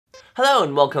Hello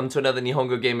and welcome to another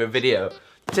NihongoGamer video.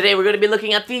 Today we're going to be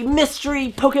looking at the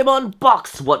mystery Pokemon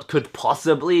box. What could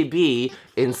possibly be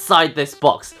inside this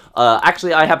box?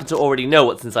 Actually, I happen to already know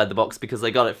what's inside the box because I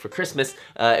got it for Christmas.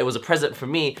 It was a present for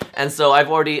me, and so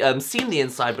I've already seen the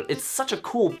inside, but it's such a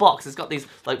cool box. It's got these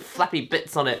like flappy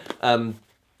bits on it.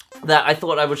 That I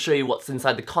thought I would show you what's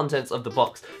inside the contents of the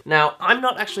box. Now, I'm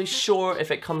not actually sure if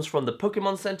it comes from the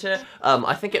Pokemon Center.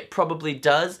 I think it probably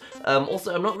does.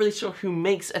 Also, I'm not really sure who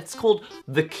makes it. It's called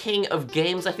The King of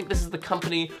Games. I think this is the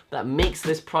company that makes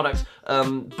this product.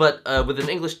 But with an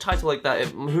English title like that,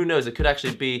 who knows? It could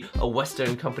actually be a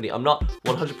Western company. I'm not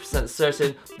 100%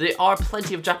 certain. There are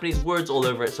plenty of Japanese words all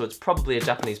over it, so it's probably a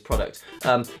Japanese product.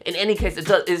 In any case, it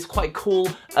is quite cool,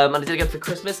 and I did get it for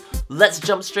Christmas. Let's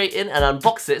jump straight in and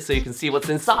unbox it so you can see what's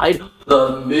inside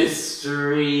the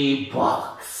mystery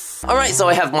box. Alright, so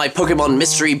I have my Pokemon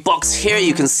mystery box here.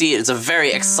 You can see it's a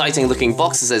very exciting looking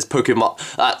box. It says Pokemon,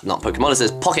 not Pokemon, it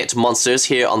says Pocket Monsters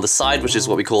here on the side, which is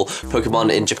what we call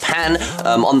Pokemon in Japan.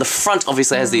 On the front,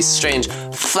 obviously, has these strange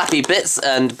flappy bits,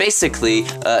 and basically,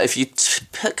 if you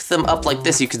pick them up like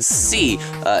this, you can see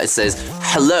it says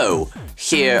hello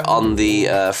here on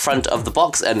the front of the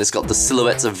box, and it's got the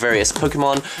silhouettes of various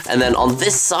Pokemon. And then on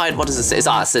this side, what does it say?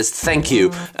 It says thank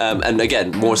you, and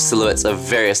again, more silhouettes of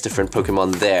various different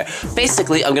Pokemon there.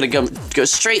 Basically, I'm gonna go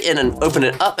straight in and open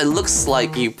it up. It looks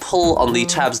like you pull on the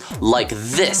tabs like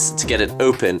this to get it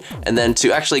open, and then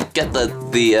to actually get the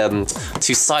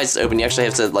two sides to open, you actually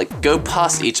have to like go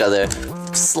past each other,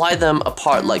 slide them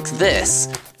apart like this,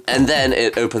 and then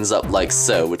it opens up like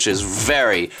so, which is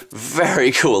very,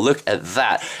 very cool. Look at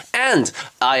that. And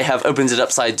I have opened it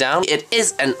upside down. It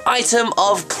is an item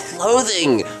of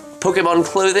clothing. Pokemon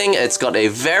clothing. It's got a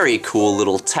very cool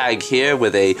little tag here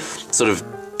with a sort of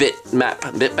bitmap,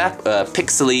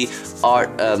 pixely art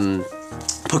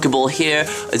Pokeball here.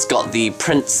 It's got the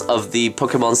prints of the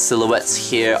Pokemon silhouettes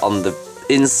here on the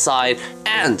inside,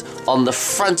 and on the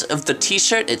front of the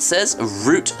t-shirt it says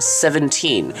Route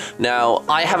 17. Now,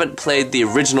 I haven't played the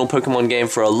original Pokemon game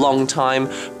for a long time,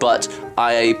 but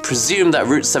I presume that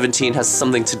Route 17 has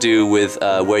something to do with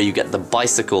where you get the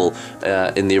bicycle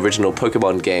in the original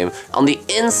Pokemon game. On the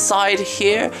inside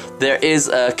here, there is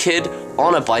a kid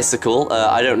on a bicycle.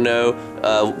 I don't know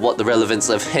what the relevance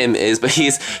of him is, but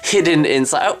he's hidden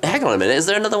inside. Oh, hang on a minute, is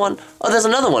there another one? Oh, there's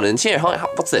another one in here.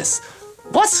 What's this?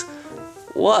 What?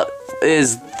 What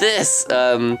is this?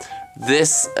 Oh,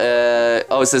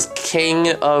 it says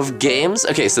King of Games.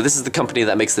 Okay, so this is the company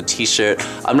that makes the t-shirt.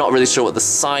 I'm not really sure what the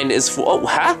sign is for. Oh,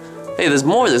 huh? Hey, there's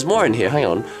more in here. Hang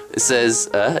on. It says,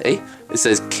 hey, it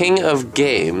says King of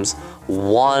Games,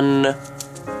 1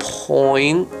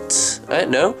 point,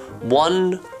 no,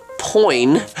 1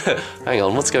 point, hang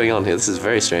on, what's going on here? This is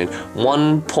very strange.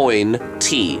 1 point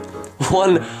T.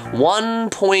 One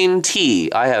point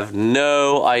T. I have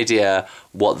no idea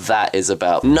what that is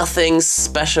about. Nothing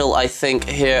special, I think,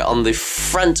 here on the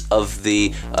front of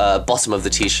the bottom of the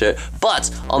t-shirt, but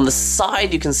on the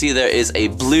side you can see there is a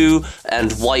blue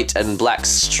and white and black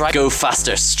stripe. Go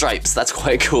faster stripes, that's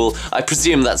quite cool. I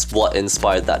presume that's what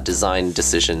inspired that design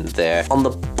decision there. On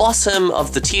the bottom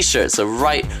of the t-shirt, so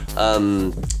right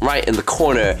in the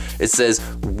corner, it says,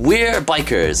 "We're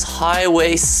bikers,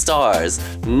 highway stars."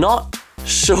 Not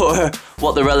sure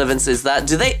what the relevance is that.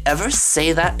 Do they ever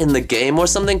say that in the game or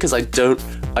something? Because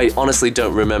I honestly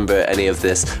don't remember any of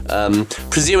this.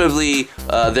 Presumably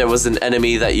there was an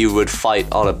enemy that you would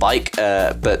fight on a bike,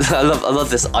 but I love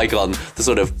this icon, the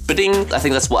sort of bidding. I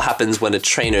think that's what happens when a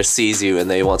trainer sees you and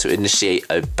they want to initiate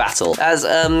a battle. It has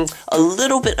a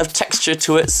little bit of texture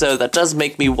to it, so that does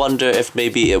make me wonder if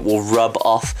maybe it will rub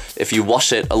off if you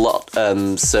wash it a lot.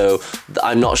 So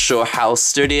I'm not sure how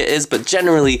sturdy it is, but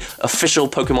generally official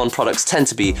Pokemon products tend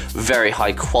to be very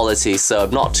high quality, so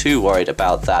I'm not too worried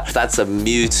about that. That's a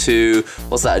Mewtwo,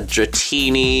 what's that, a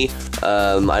Dratini,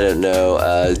 I don't know,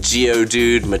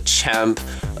 Geodude, Machamp,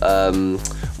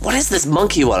 what is this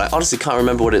monkey one? I honestly can't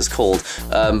remember what it's called.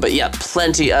 But yeah,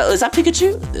 plenty. Is that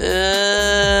Pikachu?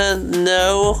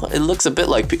 No. It looks a bit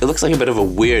like. It looks like a bit of a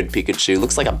weird Pikachu. It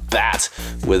looks like a bat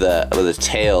with a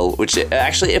tail, which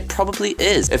actually it probably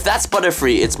is. If that's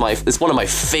Butterfree, it's one of my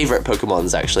favorite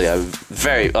Pokemons. Actually, I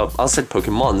said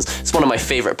Pokemons. It's one of my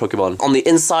favorite Pokemon. On the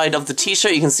inside of the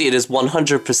T-shirt, you can see it is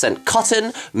 100%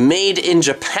 cotton, made in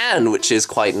Japan, which is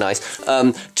quite nice.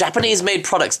 Japanese-made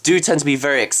products do tend to be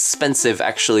very expensive,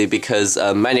 actually. actually, because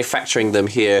manufacturing them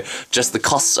here, just the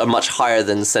costs are much higher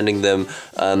than sending them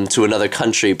to another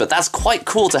country. But that's quite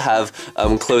cool to have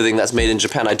clothing that's made in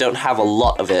Japan. I don't have a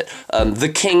lot of it.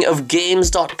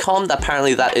 TheKingOfGames.com,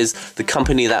 apparently that is the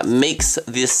company that makes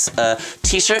this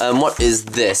t-shirt. What is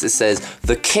this? It says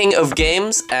The King of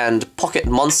Games and Pocket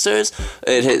Monsters.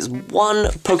 It is one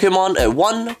Pokemon,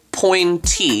 one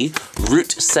Pointy,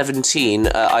 Route 17.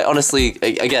 I honestly,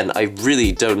 again, I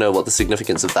really don't know what the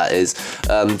significance of that is.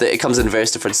 It comes in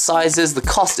various different sizes. The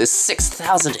cost is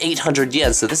 6,800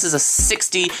 yen, so this is a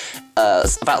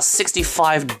about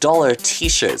 $65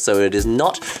 t-shirt, so it is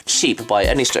not cheap by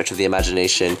any stretch of the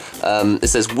imagination. It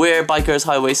says, wear bikers,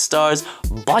 highway stars,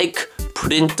 bike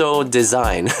printo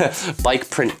design. Bike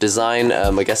print design,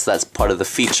 I guess that's part of the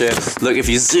feature. Look, if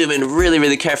you zoom in really,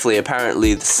 really carefully,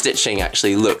 apparently the stitching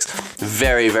actually looks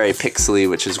very, very pixely,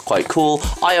 which is quite cool.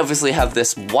 I obviously have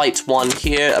this white one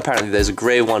here. Apparently there's a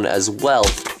gray one as well.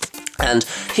 And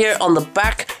here on the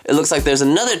back, it looks like there's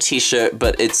another t-shirt,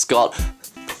 but it's got,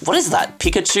 what is that?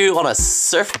 Pikachu on a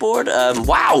surfboard?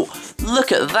 Wow,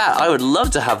 look at that. I would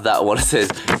love to have that one. It says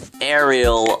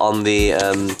Ariel on the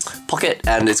pocket,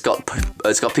 and it's got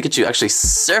Pikachu actually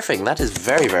surfing. That is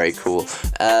very, very cool.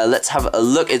 Let's have a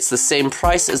look. It's the same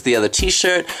price as the other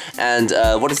t-shirt. And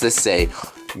what does this say?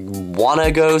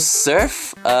 Wanna go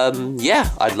surf? Yeah,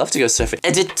 I'd love to go surfing.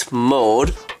 Edit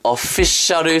mode,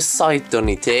 official site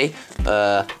nite,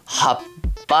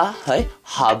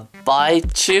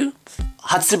 habaichu?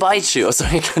 Hatsubaichu. Oh,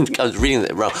 sorry, I was reading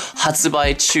it wrong.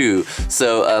 Hatsubaichu.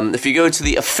 So, if you go to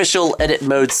the official edit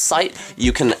mode site,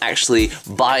 you can actually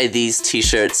buy these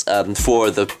t-shirts for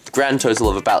the grand total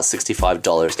of about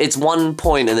 $65. It's 1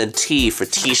 point and then T for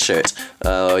t-shirt.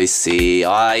 Oh, I see.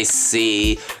 I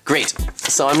see. Great.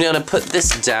 So I'm gonna put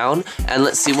this down, and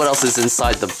let's see what else is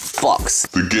inside the box.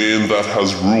 The game that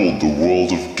has ruled the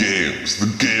world of games.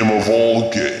 The game of all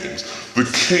games. The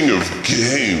king of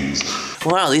games.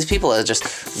 Wow, these people are just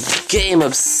game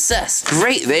obsessed.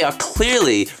 Great, they are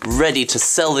clearly ready to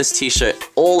sell this t-shirt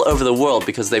all over the world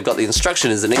because they've got the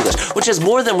instructions in English, which is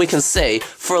more than we can say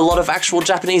for a lot of actual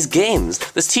Japanese games.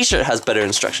 This t-shirt has better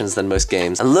instructions than most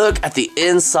games. And look at the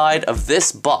inside of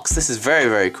this box. This is very,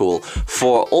 very cool.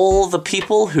 For all the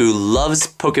people who loves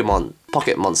Pokemon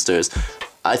Pocket Monsters,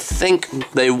 I think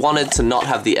they wanted to not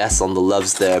have the S on the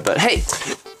loves there, but hey,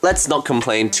 let's not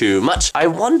complain too much. I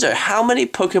wonder how many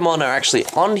Pokemon are actually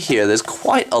on here. There's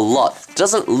quite a lot.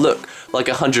 Doesn't look like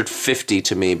 150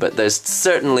 to me, but there's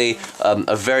certainly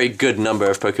a very good number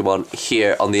of Pokemon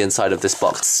here on the inside of this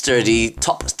box. Sturdy,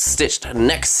 top-stitched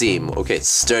neck seam. Okay, it's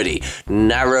sturdy.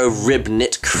 Narrow rib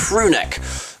knit crew neck.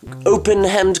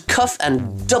 Open-hemmed cuff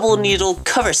and double needle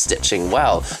cover stitching.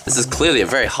 Wow, this is clearly a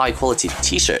very high-quality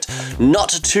t-shirt. Not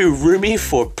too roomy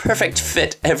for perfect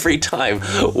fit every time.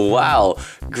 Wow,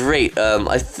 great.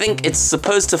 I think it's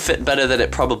supposed to fit better than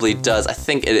it probably does. I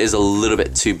think it is a little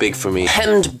bit too big for me.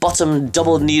 Hemmed bottom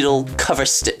double needle cover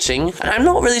stitching. And I'm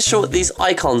not really sure what these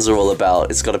icons are all about.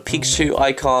 It's got a Pikachu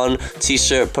icon,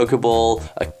 t-shirt, Pokeball,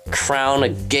 a crown, a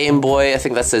Game Boy. I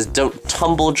think that says don't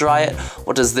tumble dry it.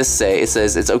 What does this say? It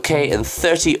says it's okay in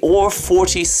 30 or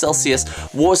 40 Celsius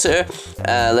water.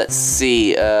 Let's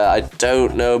see. I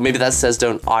don't know. Maybe that says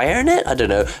don't iron it? I don't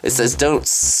know. It says don't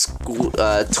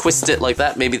twist it like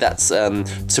that. Maybe that's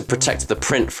to protect the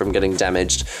print from getting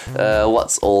damaged.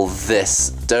 What's all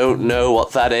this? Don't know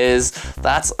what that is.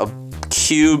 That's a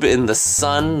cube in the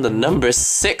sun, the number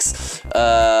 6.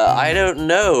 I don't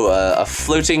know. A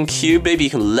floating cube. Maybe you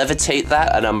can levitate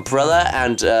that. An umbrella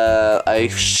and a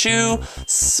shoe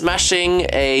smashing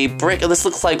a brick. This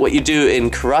looks like what you do in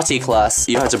karate class.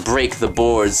 You have to break the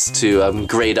boards to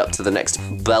grade up to the next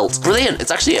belt. Brilliant.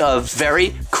 It's actually a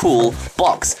very cool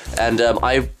box, and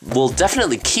I will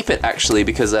definitely keep it actually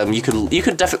because you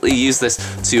could definitely use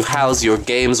this to house your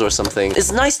games or something.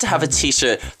 It's nice to have a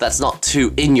t-shirt that's not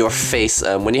too in your face.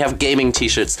 When you have gaming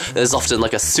t-shirts, there's often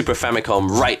like a Super Famicom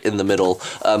right in the middle,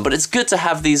 but it's good to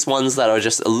have these ones that are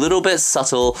just a little bit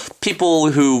subtle.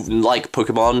 People who like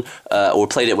Pokemon or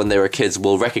played it when they were kids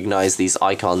will recognize these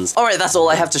icons. Alright, that's all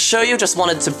I have to show you. Just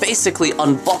wanted to basically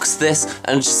unbox this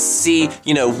and just see,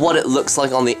 you know, what it looks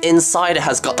like on the inside. It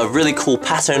has got a really cool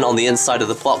pattern on the inside of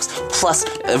the box, plus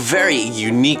a very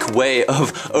unique way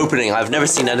of opening. I've never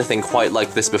seen anything quite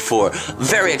like this before.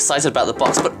 Very excited about the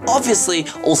box, but obviously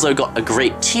also got a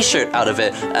great t-shirt out of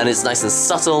it, and it's nice and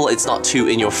subtle. It's not too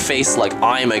in your face like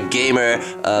I'm a gamer,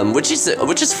 which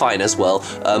is fine as well,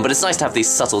 but it's nice to have these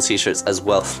subtle t-shirts as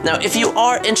well. Now, if you you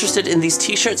are interested in these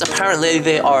t-shirts, apparently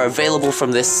they are available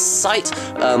from this site.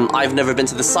 I've never been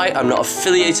to the site, I'm not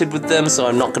affiliated with them, so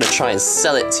I'm not going to try and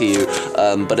sell it to you,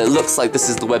 but it looks like this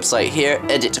is the website here,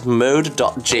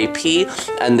 editmode.jp,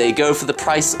 and they go for the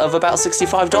price of about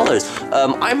 $65.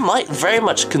 I might very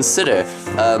much consider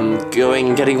going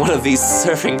and getting one of these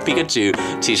Surfing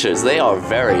Pikachu t-shirts. They are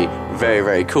very, very,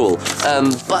 very cool.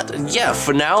 But yeah,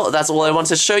 for now, that's all I wanted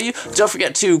to show you. Don't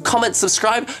forget to comment,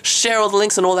 subscribe, share all the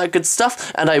links and all that good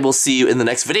stuff, and I will see you in the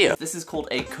next video. This is called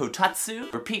a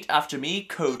kotatsu. Repeat after me,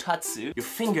 kotatsu.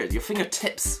 Your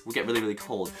fingertips will get really, really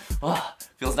cold. Oh,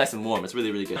 feels nice and warm. It's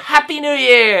really, really good. Happy New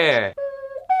Year!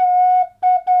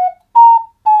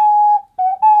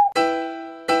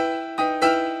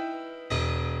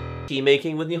 Key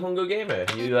making with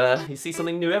NihongoGamer. You see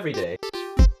something new every day.